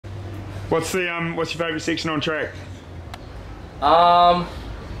What's your favourite section on track? My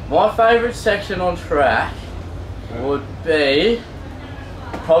favourite section on track would be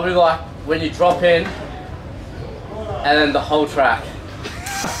probably like when you drop in and then the whole track.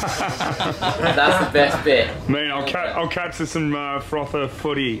 That's the best bit. Man, I'll cut to some frother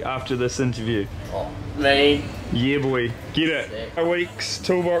footy after this interview. Oh, me. Yeah, boy. Get it. Our week's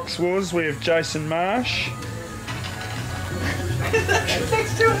toolbox was we have Jason Marsh.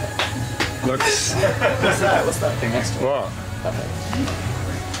 Next to it. Looks. What's that? What's that thing next to it? What?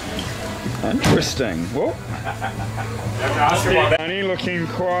 Interesting. Whoa. Danny looking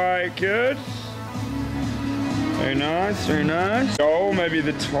quite good. Very nice, very nice. Goal, maybe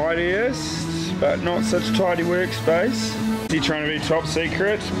the tidiest, but not such a tidy workspace. He's trying to be top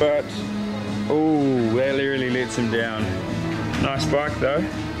secret, but oh, that really lets him down. Nice bike though.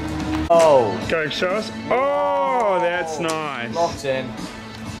 Oh. Go, show us. Oh, that's nice. Locked in.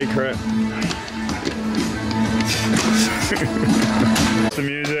 Secret. The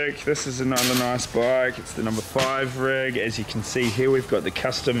music. This is another nice bike. It's the number 5 rig. As you can see here, we've got the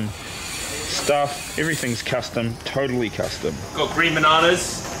custom stuff. Everything's custom, totally custom. Got green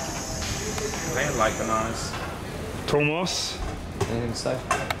bananas. I like bananas. Tomos. Anything to say?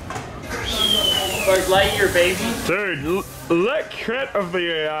 Buzz Lightyear, baby. Dude, lick crit of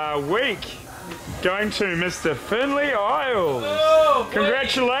the week going to Mr. Finley Isles. Oh,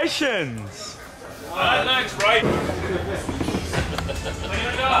 congratulations. That's right.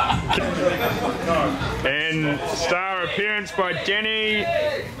 And star appearance by Danny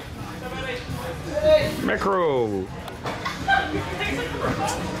Mackerel.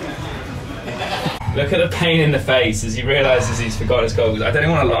 Look at the pain in the face as he realises he's forgot his goals. I don't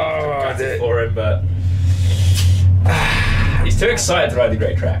want to laugh for him, but he's too excited to ride the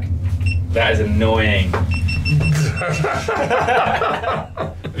great track. That is annoying.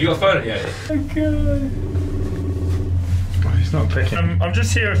 Have you got a phone yet? Oh god. Oh, he's not picking. I'm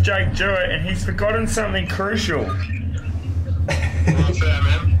just here with Jake Jewett and he's forgotten something crucial. What's that,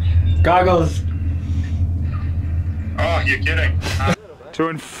 man? Goggles. Oh, you're kidding. To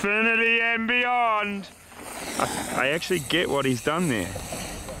infinity and beyond. I actually get what he's done there.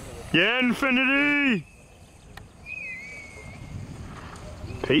 Yeah, infinity!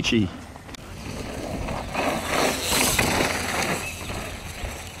 Peachy.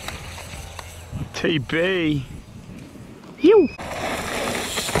 TB. Ew.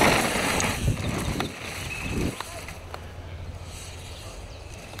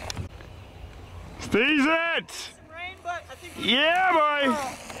 Steve's it! Yeah, boy!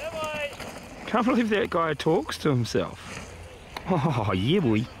 Can't believe that guy talks to himself. Oh, yeah,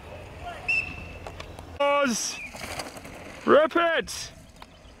 boy. Boss! Rip it!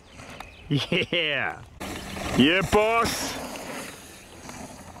 Yeah! Yeah, boss!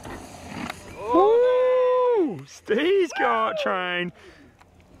 Woo! Steve's got train.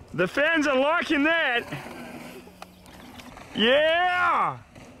 The fans are liking that. Yeah!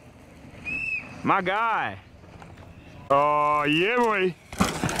 My guy. Oh, yeah, boy.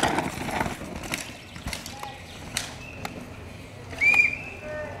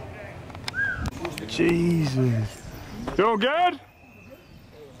 Jesus. You all good?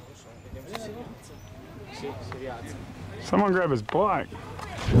 Someone grab his bike.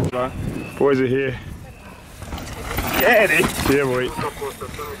 Boys are here. Get it. Yeah, boy.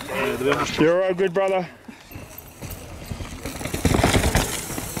 You're all good, brother.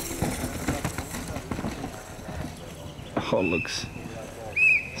 Oh, looks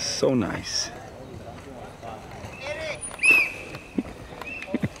so nice.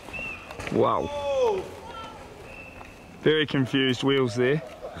 Wow. Very confused wheels there.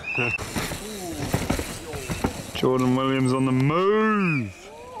 Jordan Williams on the move.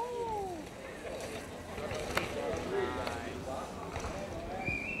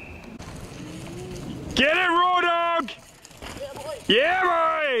 Get it, Raw Dog! Yeah,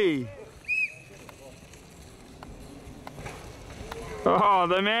 boy! Oh,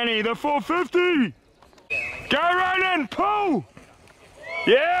 the Manny, the 450! Go, Ronan, pull!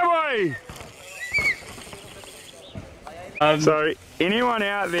 Yeah, boy! So, anyone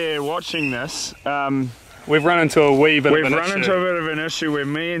out there watching this, we've run into a wee bit of an issue. We've run into a bit of an issue where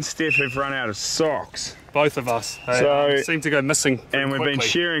me and Steph have run out of socks. Both of us. So, seem to go missing and we've quickly. been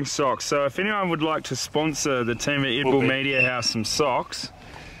sharing socks. So if anyone would like to sponsor the team at Edible Media House some socks,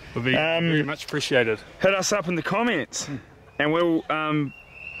 would be very much appreciated. Hit us up in the comments and we'll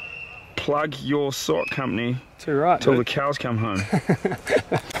plug your sock company till the cows come home.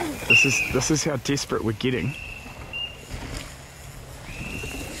 This is how desperate we're getting.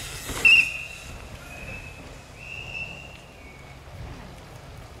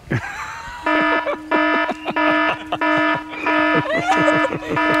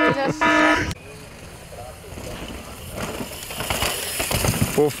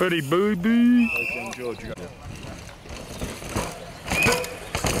 $4.50 booby.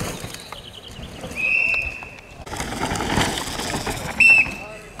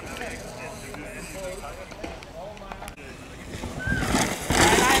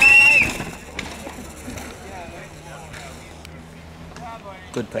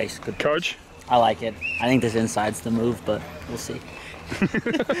 Good place, good place. Coach? I like it. I think this inside's the move, but we'll see.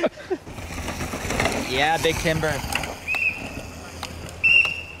 Yeah, big timber.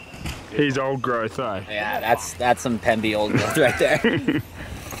 He's old growth, eh? Yeah, that's some Pemby old growth right there.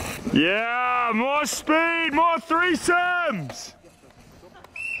 Yeah, more speed, more threesomes.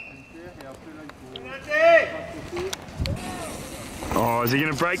 Oh, is he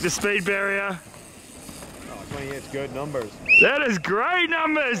going to break the speed barrier? 28's good numbers. That is great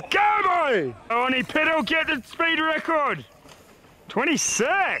numbers. Go, boy! Oh, and Pitt will get the speed record.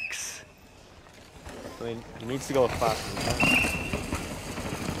 26. I mean, he needs to go faster.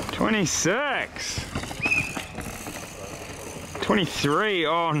 26. 23.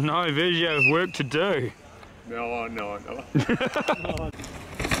 Oh no, Virgio has work to do. No.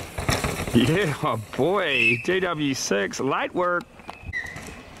 Yeah, oh boy, DW6, light work.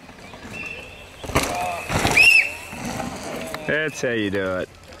 That's how you do it.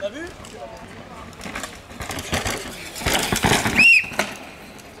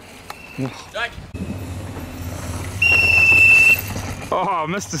 Oh,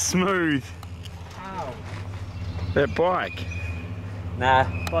 Mr. Smooth. Ow. That bike. Nah,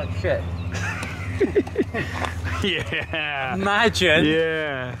 fuck shit. Yeah. Imagine.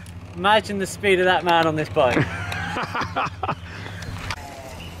 Yeah. Imagine the speed of that man on this bike.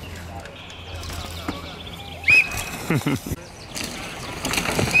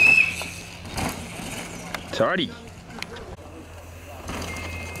 Tidy.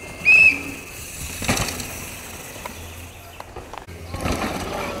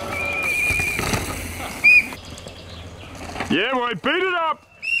 Yeah, boy, beat it up.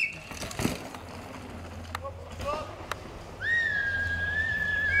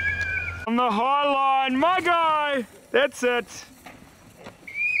 On the high line, my guy. That's it.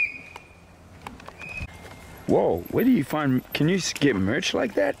 Whoa, where do you find, can you get merch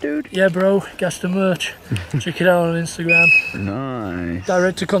like that, dude? Yeah, bro, gas the merch. Check it out on Instagram. Nice.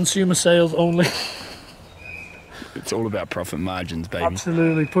 Direct to consumer sales only. It's all about profit margins, baby.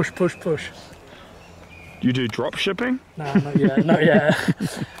 Absolutely, push, push, push. You do drop shipping? No, not yet, not yet.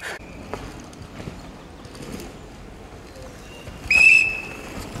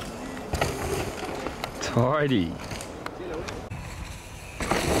 Tidy.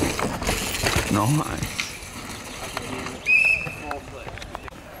 Nice.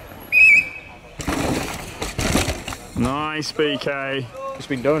 Nice, BK. What's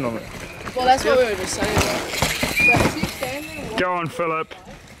been doing on it? Well, that's what we were just saying. But is he standing or what? Go on, Philip.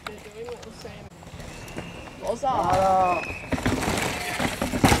 They're doing what we're saying. What's that?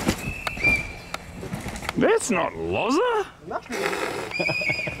 That's not Loza.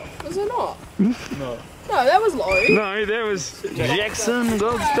 Was it not? No. No, that was Laurie. No, that was Jackson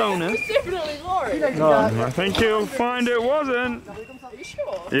Goldstoner. It was definitely Laurie. No, I think you'll find it wasn't. Are you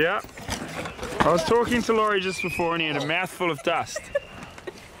sure? Yeah. I was talking to Laurie just before and he had a mouthful of dust.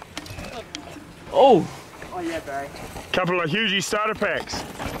 Oh, Couple of Hugie starter packs.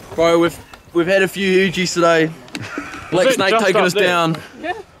 bro, we've had a few Hugies today. Black Snake just taking up us there? down.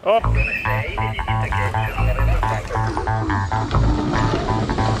 Oh.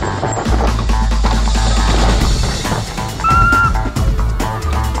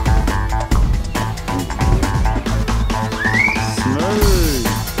 Smooth.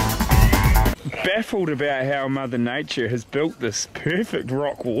 Baffled about how Mother Nature has built this perfect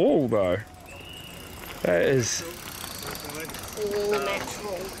rock wall though. That is... All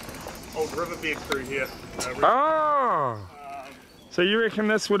natural. Old riverbed through here. Oh! So you reckon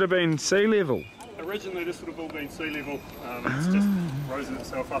this would have been sea level? Originally this would have all been sea level. It's just risen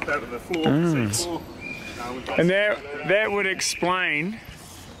itself up out of the floor, sea floor. And that would explain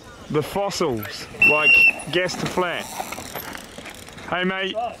the fossils, like gas to flat. Hey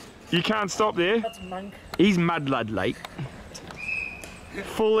mate, you can't stop there. That's monk. He's Mudlud Lake.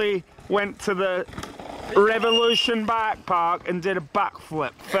 Fully went to the Revolution Bike Park and did a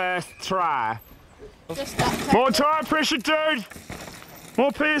backflip, first try. Just that. More tire pressure, dude!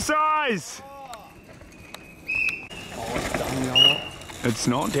 More PSIs! It's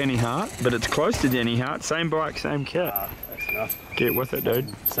not Danny Hart, but it's close to Danny Hart. Same bike, same kit. That's enough. Get with it, dude.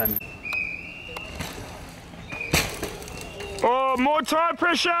 Same. Oh, more tire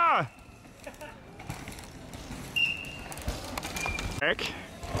pressure!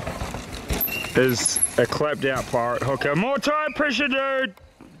 Is a clapped out pirate hooker. More tire pressure, dude.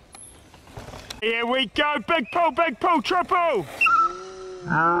 Here we go. Big pull, triple.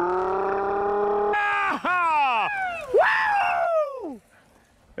 Ah! Woo!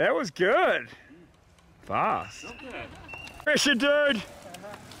 That was good. Fast. Pressure, dude.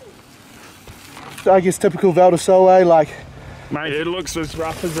 I guess typical Val de Sol, eh? Like, mate, it looks as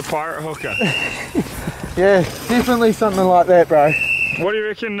rough as a pirate hooker. yeah, definitely something like that, bro. What do you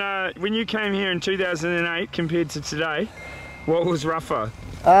reckon, when you came here in 2008 compared to today, what was rougher?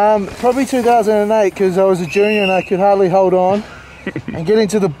 Probably 2008, because I was a junior and I could hardly hold on. And getting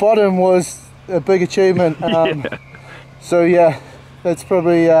to the bottom was a big achievement. Yeah. So yeah, that's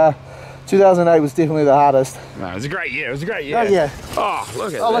probably, 2008 was definitely the hardest. No, it was a great year, Oh, yeah. Oh,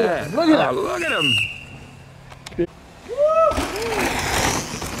 look at that. Look at him. Look at him.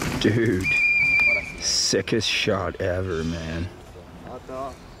 Dude, sickest shot ever, man.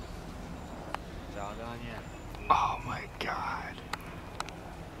 Oh my God.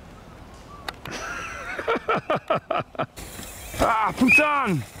 Ah,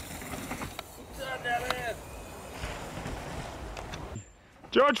 putain!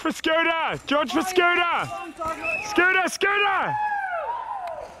 George for Scooter! George for Scooter! Scooter!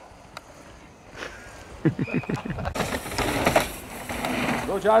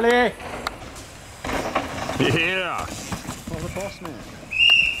 Go, Charlie! Yeah! Well, the boss, man.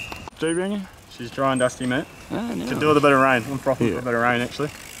 Do you bring her? She's dry and dusty, mate. Oh, no. Could do with a bit of rain. I'm frothing for a bit of rain,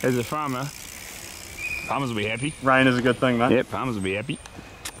 actually. As a farmer, farmers will be happy. Rain is a good thing, mate. Yep, farmers will be happy.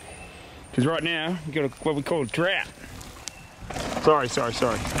 Because right now, we've got what we call a drought. Sorry.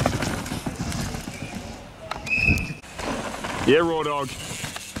 Yeah, raw dog.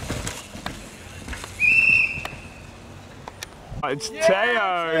 It's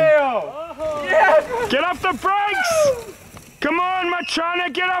Teo. Yes! Get off the brakes! Come on,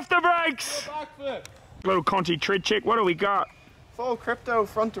 Machana, get off the brakes! Little Conti tread check, what do we got? Full crypto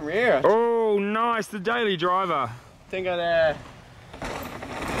front and rear. Oh, nice, the daily driver. Think of the...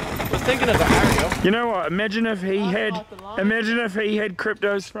 was thinking of the Ariel. You know what, imagine if he had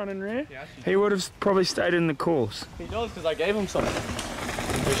cryptos front and rear, he would have probably stayed in the course. He does, because I gave him some. They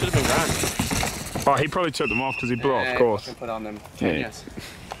should have been grand. Oh, he probably took them off because he blew off course. I can put on them. Yeah. Yes.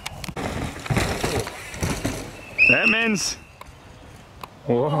 That means...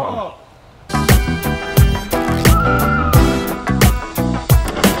 Whoa.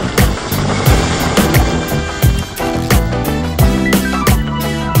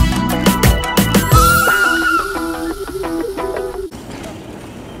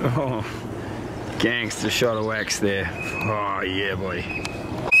 Oh, gangster shot of wax there. Oh, yeah, boy.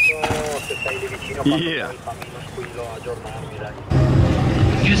 Yeah.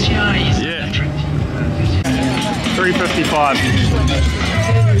 Yeah. 355.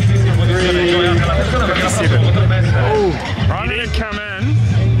 357. Oh, I need to come in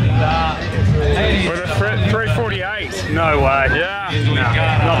with a 348. No way. Yeah.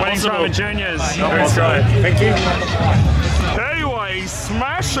 Not Winning time in juniors. Let's go. Thank you. Kiwis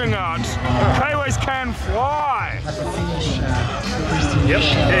smashing it. Kiwis can fly. Yep. Yep.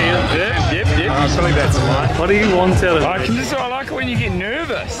 I think that's fine. What do you want out of me? I like it when you get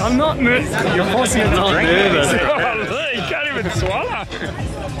nervous. I'm not nervous. You're forcing me to drink nervous. Holy, you can't even swallow.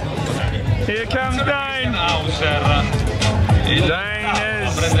 Here comes Dane. Dane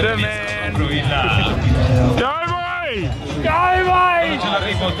is the man. Go boy! Go boy!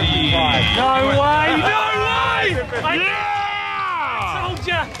 No way! No way! Yeah!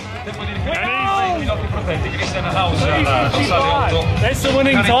 That's the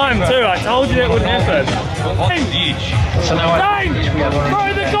winning time too. I told you that would happen. Dane!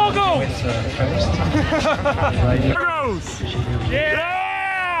 Throw the goggles! Goggles!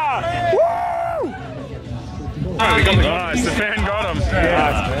 Yeah! Woo! Nice, the fan got him.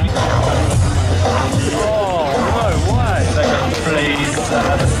 Oh, no way.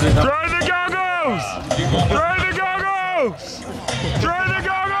 Throw the goggles! Throw the goggles! Throw the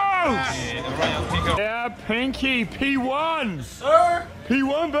goggles! Yeah, Pinky, P1! Sir?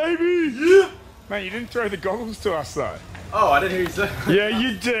 P1, baby! Yeah! Mate, you didn't throw the goggles to us though. Oh, I didn't hear you say. Yeah,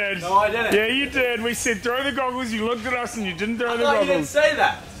 you did. No, I didn't. Yeah, you did. We said throw the goggles, you looked at us and you didn't throw the You didn't goggles. say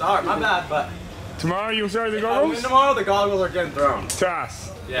that. Sorry, my bad, but... Tomorrow you'll throw the goggles? Tomorrow the goggles are getting thrown. To us.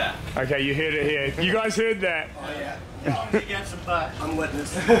 Yeah. Okay, you heard it here. You guys heard that. Oh, yeah. You get some back. I'm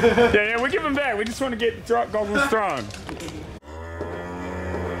witness. Yeah, we give them back. We just want to get the goggles thrown.